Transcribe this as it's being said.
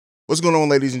What's going on,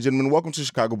 ladies and gentlemen? Welcome to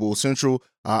Chicago Bulls Central.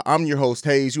 I'm your host,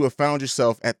 Hayes. You have found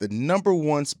yourself at the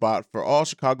 #1 spot for all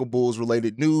Chicago Bulls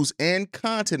related news and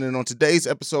content. And on today's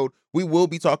episode, we will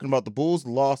be talking about the Bulls'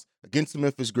 loss against the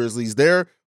Memphis Grizzlies. Their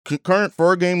current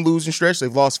 4-game losing stretch.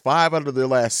 They've lost 5 out of their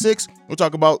last 6. We'll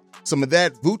talk about some of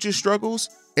that, Vooch's struggles,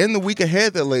 and the week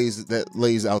ahead that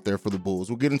lays out there for the Bulls.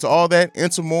 We'll get into all that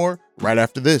and some more right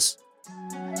after this.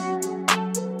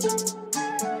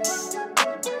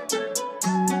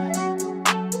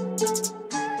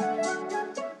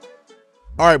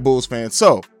 All right, Bulls fans.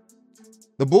 So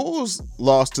the Bulls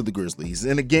lost to the Grizzlies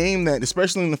in a game that,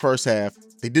 especially in the first half,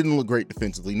 they didn't look great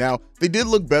defensively. Now, they did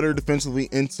look better defensively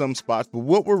in some spots, but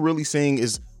what we're really seeing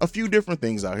is a few different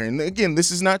things out here. And again, this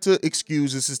is not to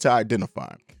excuse, this is to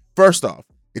identify. First off,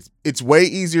 it's way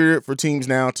easier for teams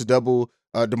now to double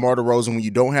DeMar DeRozan when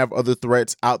you don't have other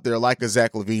threats out there like a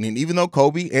Zach LaVine. And even though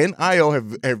Kobe and Ayo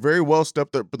have very well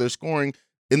stepped up for their scoring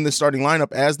in the starting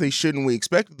lineup as they should and we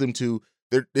expected them to,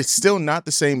 it's still not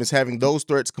the same as having those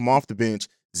threats come off the bench,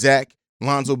 Zach,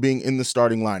 Lonzo being in the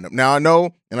starting lineup. Now, I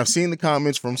know, and I've seen the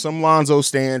comments from some Lonzo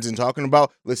stands and talking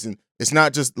about, listen, it's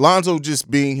not just Lonzo just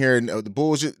being here and the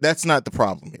Bulls, that's not the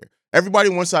problem here. Everybody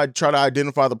wants to try to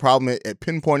identify the problem at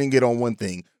pinpointing it on one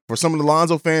thing. For some of the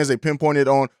Lonzo fans, they pinpointed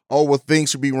on, things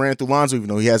should be ran through Lonzo, even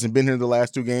though he hasn't been here the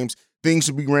last 2 games. Things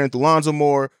should be ran through Lonzo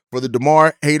more. For the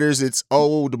DeMar haters, it's,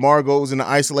 DeMar goes into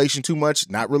isolation too much,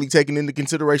 not really taken into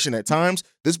consideration at times.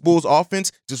 This Bulls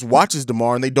offense just watches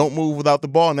DeMar, and they don't move without the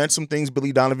ball, and that's some things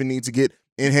Billy Donovan needs to get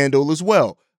in handle as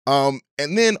well. And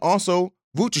then also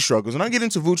Vooch's struggles, and I get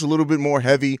into Vooch a little bit more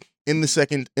heavy in the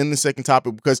second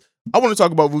topic because I want to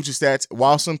talk about Vooch's stats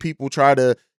while some people try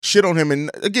to shit on him. And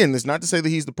again, it's not to say that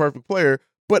he's the perfect player,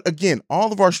 but again,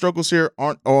 all of our struggles here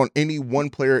aren't on any one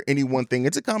player, any one thing.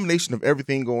 It's a combination of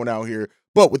everything going out here.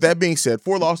 But with that being said,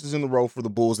 4 losses in a row for the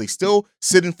Bulls. They still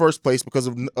sit in first place because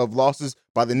of losses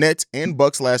by the Nets and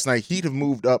Bucks last night. Heat have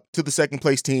moved up to the second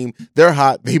place team. They're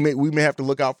hot. We may have to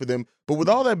look out for them. But with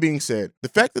all that being said, the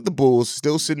fact that the Bulls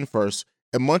still sit in first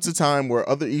amongst a time where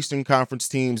other Eastern Conference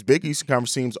teams, big Eastern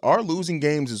Conference teams, are losing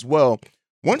games as well.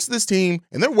 Once this team,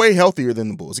 and they're way healthier than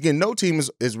the Bulls. Again, no team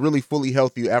is really fully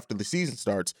healthy after the season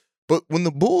starts. But when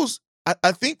the Bulls,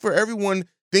 I think for everyone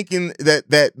thinking that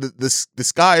the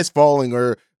sky is falling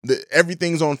or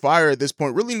everything's on fire at this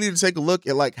point, really need to take a look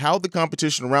at like how the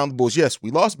competition around the Bulls. Yes,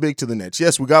 we lost big to the Nets.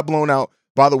 Yes, we got blown out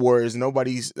by the Warriors.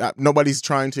 Nobody's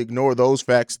trying to ignore those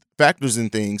factors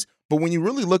and things. But when you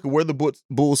really look at where the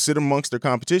Bulls sit amongst their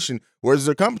competition, whereas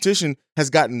their competition has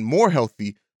gotten more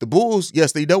healthy, the Bulls,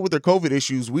 yes, they dealt with their COVID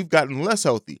issues. We've gotten less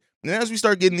healthy. And as we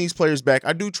start getting these players back,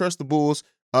 I do trust the Bulls'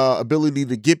 ability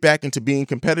to get back into being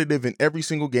competitive in every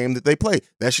single game that they play.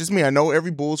 That's just me. I know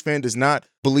every Bulls fan does not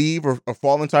believe or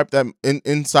fall inside that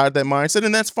mindset,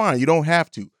 and that's fine. You don't have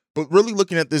to. But really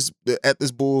looking at this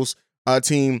Bulls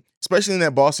team, especially in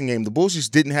that Boston game, the Bulls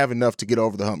just didn't have enough to get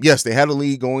over the hump. Yes, they had a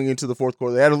lead going into the fourth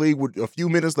quarter. They had a lead with a few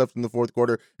minutes left in the fourth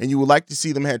quarter, and you would like to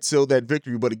see them had sealed that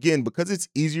victory. But again, because it's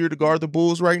easier to guard the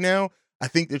Bulls right now, I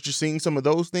think that you're seeing some of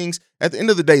those things. At the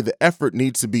end of the day, the effort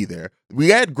needs to be there. We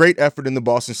had great effort in the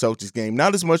Boston Celtics game,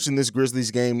 not as much in this Grizzlies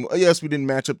game. Yes, we didn't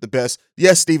match up the best.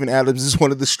 Yes, Steven Adams is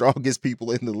one of the strongest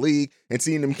people in the league, and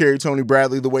seeing him carry Tony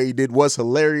Bradley the way he did was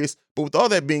hilarious. But with all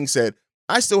that being said,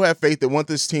 I still have faith that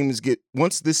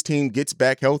once this team gets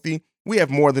back healthy, we have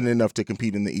more than enough to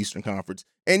compete in the Eastern Conference.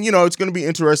 And, it's going to be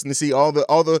interesting to see all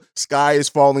the sky is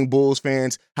falling Bulls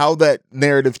fans, how that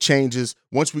narrative changes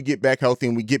once we get back healthy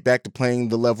and we get back to playing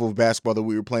the level of basketball that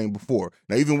we were playing before.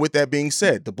 Now, even with that being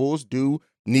said, the Bulls do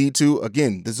need to,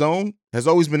 again, the zone has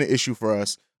always been an issue for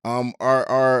us.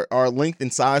 Our length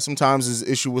and size sometimes is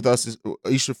an issue with us, is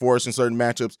issue for us in certain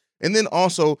matchups. And then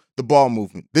also the ball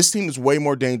movement. This team is way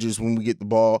more dangerous when we get the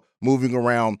ball moving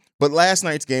around. But last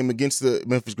night's game against the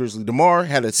Memphis Grizzlies, DeMar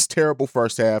had a terrible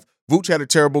first half. Vooch had a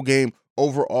terrible game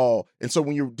overall. And so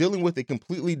when you're dealing with a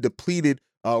completely depleted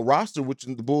roster, which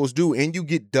the Bulls do, and you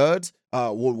get duds,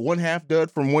 one half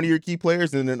dud from one of your key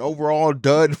players and an overall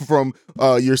dud from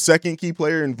your second key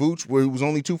player in Vooch, where he was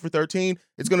only 2 for 13,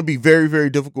 it's going to be very, very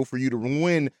difficult for you to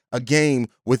win a game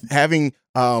with having,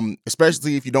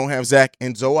 especially if you don't have Zach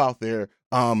and Zoe out there.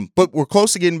 But we're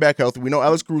close to getting back healthy. We know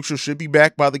Alex Caruso should be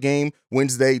back by the game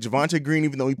Wednesday. Javonte Green,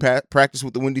 even though he practiced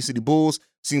with the Windy City Bulls,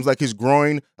 seems like his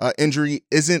groin injury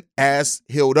isn't as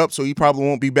healed up, so he probably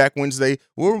won't be back Wednesday.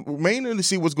 We're remaining to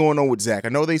see what's going on with Zach. I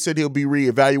know they said he'll be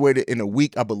reevaluated in a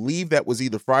week. I believe that was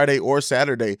either Friday or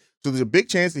Saturday. So there's a big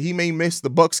chance that he may miss the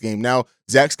Bucks game. Now,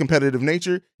 Zach's competitive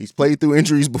nature, he's played through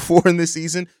injuries before in this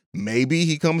season. Maybe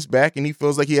he comes back and he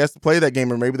feels like he has to play that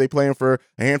game, or maybe they play him for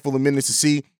a handful of minutes to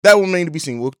see. That will remain to be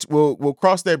seen. We'll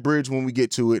cross that bridge when we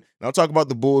get to it. And I'll talk about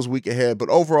the Bulls week ahead. But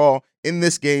overall, in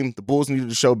this game, the Bulls needed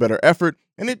to show better effort.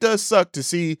 And it does suck to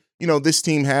see, this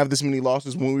team have this many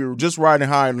losses when we were just riding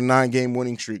high on a 9-game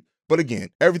winning streak. But again,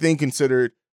 everything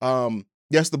considered,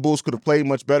 yes, the Bulls could have played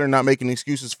much better, not making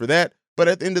excuses for that. But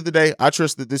at the end of the day, I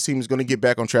trust that this team is going to get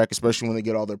back on track, especially when they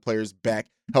get all their players back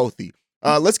healthy.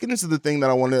 Let's get into the thing that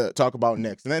I want to talk about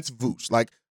next, and that's Vooch. Like,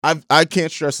 I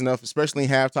can't stress enough, especially in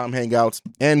halftime hangouts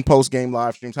and post-game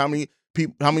live streams, how many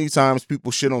times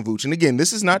people shit on Vooch. And again,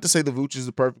 this is not to say that Vooch is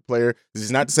the perfect player. This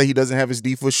is not to say he doesn't have his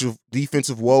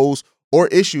defensive woes or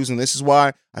issues, and this is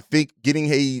why I think getting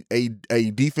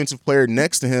a defensive player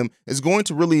next to him is going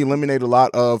to really eliminate a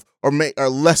lot of, or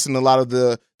lessen a lot of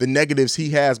the negatives he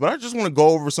has. But I just want to go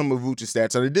over some of Vooch's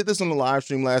stats. And I did this on the live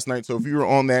stream last night, so if you were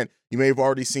on that, you may have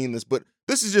already seen this. But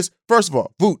this is just, first of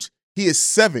all, Vooch, he is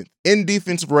 7th in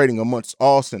defensive rating amongst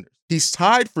all centers. He's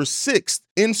tied for 6th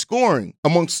in scoring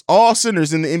amongst all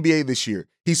centers in the NBA this year.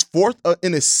 He's 4th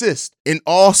in assists in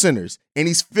all centers, and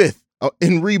he's 5th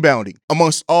in rebounding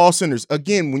amongst all centers.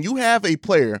 Again, when you have a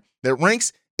player that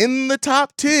ranks in the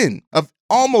top 10 of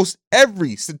almost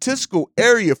every statistical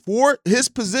area for his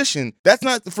position, that's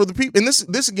not for the people. And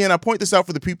this again, I point this out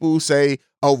for the people who say,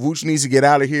 oh, Vooch needs to get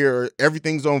out of here, or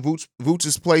everything's on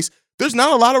Vooch's place. There's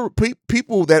not a lot of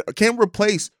people that can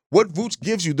replace what Vooch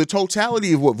gives you, the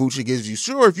totality of what Vooch gives you.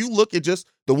 Sure, if you look at just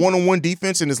the one-on-one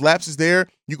defense and his lapses there,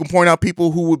 you can point out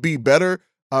people who would be better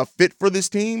fit for this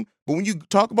team. But when you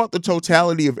talk about the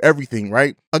totality of everything,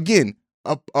 right? Again,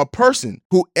 a person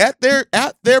who at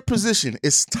their position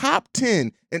is top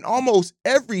 10 in almost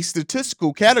every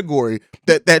statistical category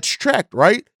that's tracked,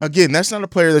 right? Again, that's not a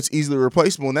player that's easily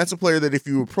replaceable, and that's a player that if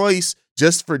you replace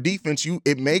just for defense,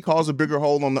 it may cause a bigger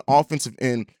hole on the offensive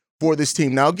end for this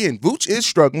team. Now, again, Vooch is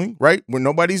struggling, right? Where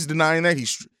nobody's denying that.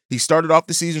 He started off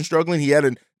the season struggling. He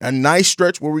had a nice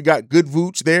stretch where we got good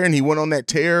Vooch there, and he went on that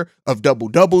tear of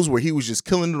double-doubles where he was just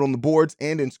killing it on the boards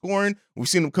and in scoring. We've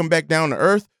seen him come back down to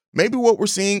earth. Maybe what we're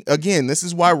seeing, again, this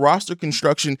is why roster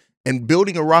construction and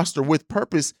building a roster with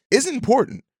purpose is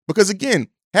important. Because, again,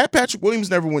 had Patrick Williams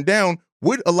never went down,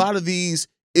 would a lot of these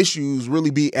issues really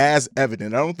be as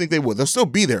evident? I don't think they would. They'll still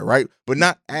be there, right? But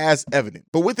not as evident.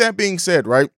 But with that being said,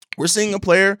 right, we're seeing a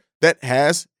player that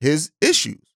has his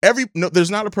issues.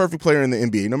 There's not a perfect player in the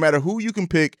NBA. No matter who you can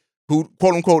pick, who,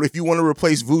 quote unquote, if you want to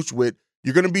replace Vooch with,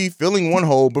 you're going to be filling one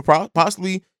hole, but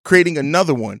possibly creating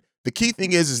another one. The key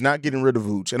thing is not getting rid of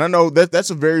Vooch. And I know that's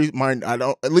a very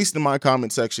at least in my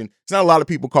comment section, it's not a lot of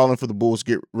people calling for the Bulls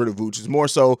to get rid of Vooch. It's more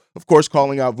so, of course,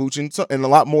 calling out Vooch and a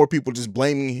lot more people just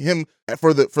blaming him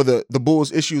for the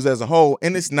Bulls' issues as a whole.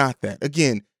 And it's not that.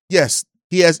 Again, yes,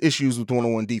 he has issues with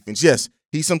one-on-one defense. Yes,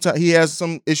 he has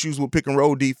some issues with pick and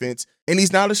roll defense, and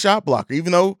he's not a shot blocker,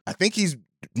 even though I think he's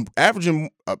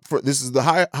averaging this is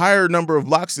the higher number of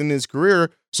blocks in his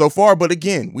career so far. But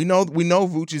again, we know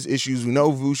Vooch's issues, we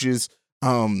know Vooch's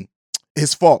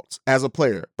his faults as a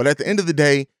player. But at the end of the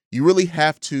day, you really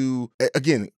have to,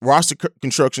 again, roster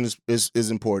construction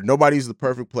is important. Nobody's the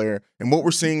perfect player. And what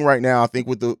we're seeing right now, I think,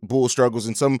 with the Bulls struggles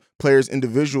and some players'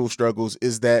 individual struggles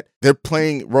is that they're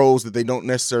playing roles that they don't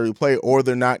necessarily play, or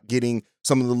they're not getting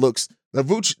some of the looks.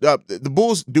 The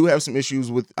Bulls do have some issues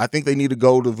with, I think they need to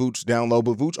go to Vooch down low,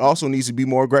 but Vooch also needs to be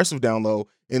more aggressive down low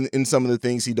in some of the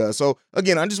things he does. So,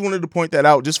 again, I just wanted to point that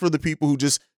out just for the people who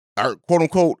just are, quote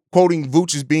unquote, quoting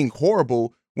Vooch as being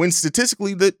horrible, when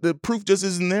statistically the proof just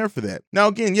isn't there for that. Now,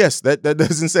 again, yes, that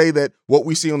doesn't say that what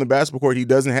we see on the basketball court, he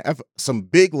doesn't have some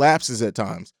big lapses at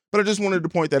times. But I just wanted to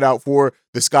point that out for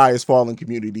the Sky is Falling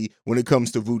community when it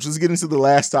comes to Vooch. Let's get into the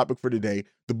last topic for today,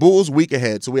 the Bulls week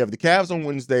ahead. So we have the Cavs on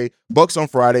Wednesday, Bucks on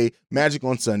Friday, Magic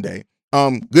on Sunday.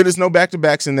 Good as no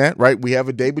back-to-backs in that, right? We have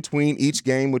a day between each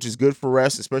game, which is good for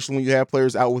rest, especially when you have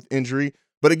players out with injury.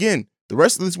 But again, the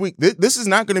rest of this week, this is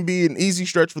not going to be an easy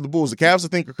stretch for the Bulls. The Cavs, I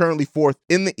think, are currently 4th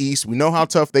in the East. We know how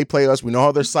tough they play us. We know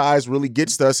how their size really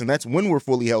gets to us, and that's when we're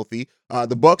fully healthy.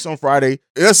 The Bucks on Friday,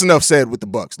 that's enough said with the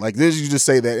Bucks. Like this, you just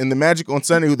say that. And the Magic on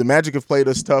Sunday, who the Magic have played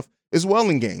us tough as well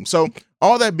in games. So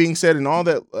all that being said and all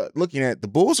that looking at, the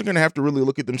Bulls are going to have to really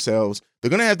look at themselves. They're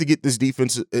going to have to get this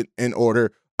defense in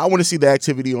order. I want to see the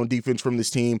activity on defense from this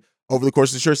team over the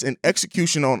course of the stretch, and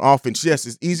execution on offense. Yes,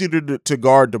 it's easier to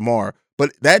guard DeMar,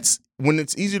 but that's when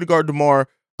it's easier to guard DeMar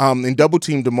and double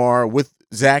team DeMar with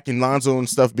Zach and Lonzo and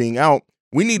stuff being out.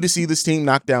 We need to see this team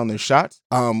knock down their shots.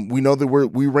 We know that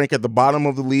we rank at the bottom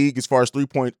of the league as far as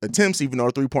 3-point attempts, even though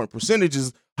our 3-point percentage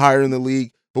is higher in the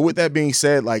league. But with that being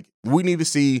said, like, we need to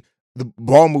see the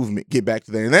ball movement get back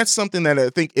to there. And that's something that I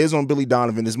think is on Billy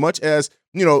Donovan as much as,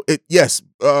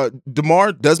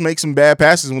 DeMar does make some bad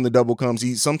passes when the double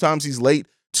comes. Sometimes he's late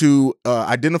to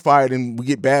identify it, and we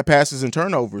get bad passes and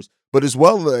turnovers. But as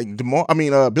well,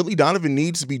 Billy Donovan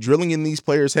needs to be drilling in these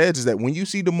players' heads is that when you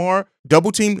see DeMar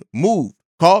double teamed, move.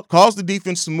 Cause the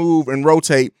defense to move and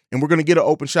rotate, and we're going to get an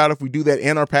open shot if we do that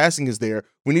and our passing is there.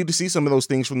 We need to see some of those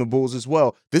things from the Bulls as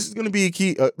well. This is going to be a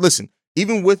key. Listen,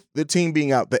 even with the team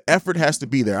being out, the effort has to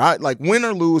be there. Win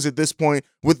or lose at this point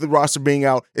with the roster being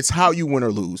out, it's how you win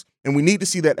or lose. And we need to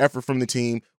see that effort from the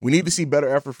team. We need to see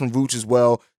better effort from Vooch as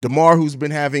well. DeMar, who's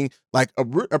been having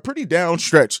a pretty down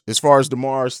stretch as far as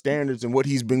DeMar's standards and what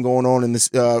he's been going on in this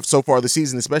so far this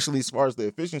season, especially as far as the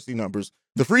efficiency numbers.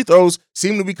 The free throws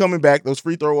seem to be coming back. Those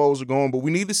free throw woes are going, but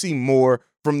we need to see more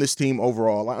from this team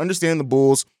overall. I understand the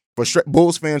Bulls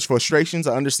fans' frustrations.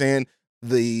 I understand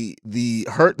the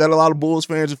hurt that a lot of Bulls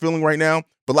fans are feeling right now.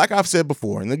 But like I've said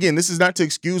before, and again, this is not to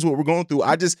excuse what we're going through.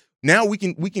 Now we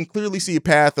can clearly see a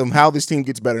path of how this team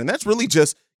gets better. And that's really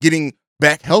just getting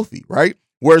back healthy, right?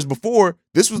 Whereas before,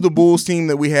 this was the Bulls team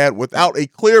that we had without a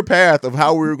clear path of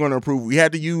how we were going to improve. We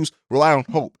had to rely on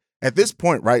hope. At this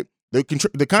point, right,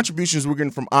 the contributions we're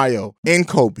getting from Ayo and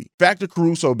Kobe, factor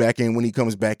Caruso back in when he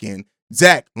comes back in,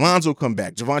 Zach, Lonzo come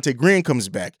back, Javonte Green comes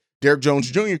back, Derrick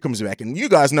Jones Jr. comes back. And you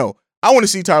guys know, I want to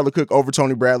see Tyler Cook over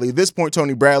Tony Bradley. At this point,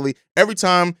 Tony Bradley, every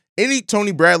time any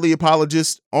Tony Bradley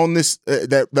apologist on this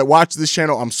that watch this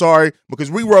channel, I'm sorry,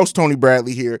 because we roast Tony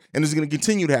Bradley here, and it's going to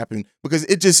continue to happen because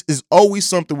it just is always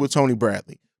something with Tony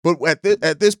Bradley. But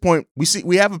at this point,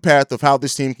 we have a path of how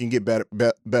this team can get better,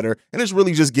 and it's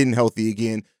really just getting healthy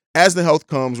again. As the health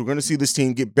comes, we're going to see this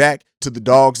team get back to the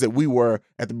dogs that we were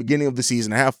at the beginning of the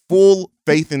season. I have full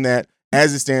faith in that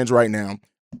as it stands right now.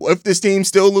 If this team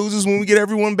still loses when we get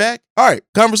everyone back, all right,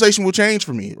 conversation will change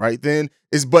for me right then.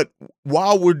 But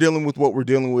while we're dealing with what we're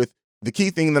dealing with, the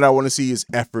key thing that I want to see is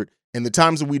effort. And the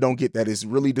times that we don't get that is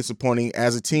really disappointing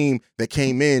as a team that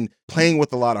came in playing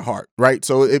with a lot of heart, right?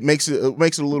 So it makes it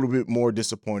a little bit more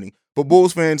disappointing. But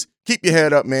Bulls fans, keep your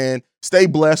head up, man. Stay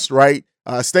blessed, right?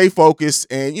 Stay focused,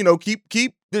 and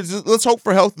let's hope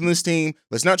for health in this team.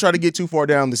 Let's not try to get too far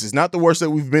down. This is not the worst that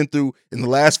we've been through in the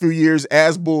last few years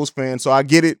as Bulls fans. So I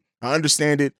get it. I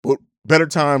understand it. But better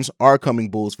times are coming,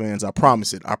 Bulls fans. I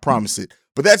promise it.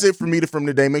 But that's it for me from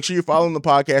today. Make sure you're following the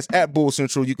podcast at Bull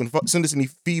Central. You can send us any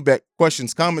feedback,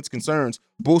 questions, comments, concerns,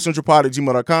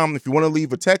 bullcentralpod@gmail.com. If you want to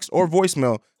leave a text or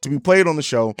voicemail to be played on the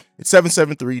show, it's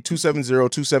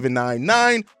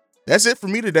 773-270-2799. That's it for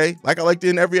me today. Like I like to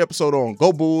end every episode on.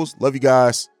 Go Bulls. Love you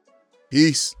guys.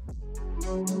 Peace.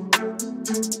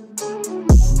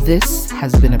 This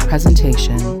has been a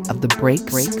presentation of the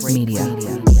Break Media.